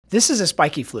This is a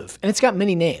spiky floof, and it's got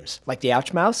many names, like the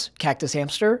ouch mouse, cactus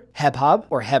hamster, hebhob,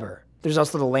 or heber. There's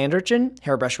also the land urchin,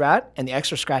 hairbrush rat, and the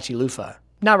extra scratchy loofah.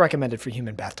 Not recommended for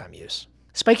human bath time use.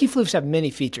 Spiky floofs have many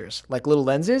features, like little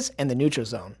lenses and the neutral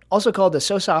zone, also called the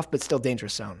so soft but still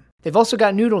dangerous zone. They've also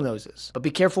got noodle noses, but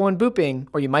be careful when booping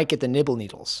or you might get the nibble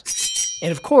needles.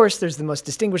 And of course, there's the most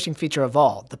distinguishing feature of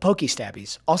all, the pokey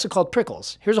stabbies, also called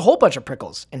prickles. Here's a whole bunch of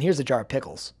prickles, and here's a jar of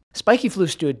pickles. Spiky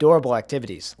floofs do adorable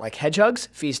activities, like hedgehogs,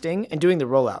 feasting, and doing the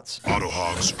rollouts.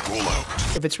 Autohogs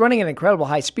rollout. If it's running at incredible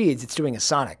high speeds, it's doing a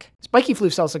Sonic. Spiky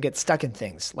floofs also get stuck in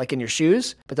things, like in your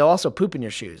shoes, but they'll also poop in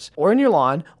your shoes, or in your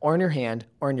lawn, or in your hand,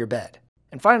 or in your bed.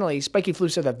 And finally, spiky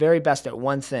floofs are the very best at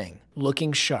one thing,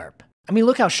 looking sharp. I mean,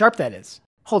 look how sharp that is.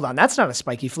 Hold on, that's not a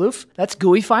spiky floof, that's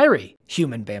gooey fiery.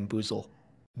 Human bamboozle.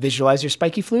 Visualize your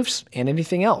spiky floofs and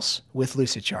anything else with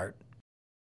Lucidchart.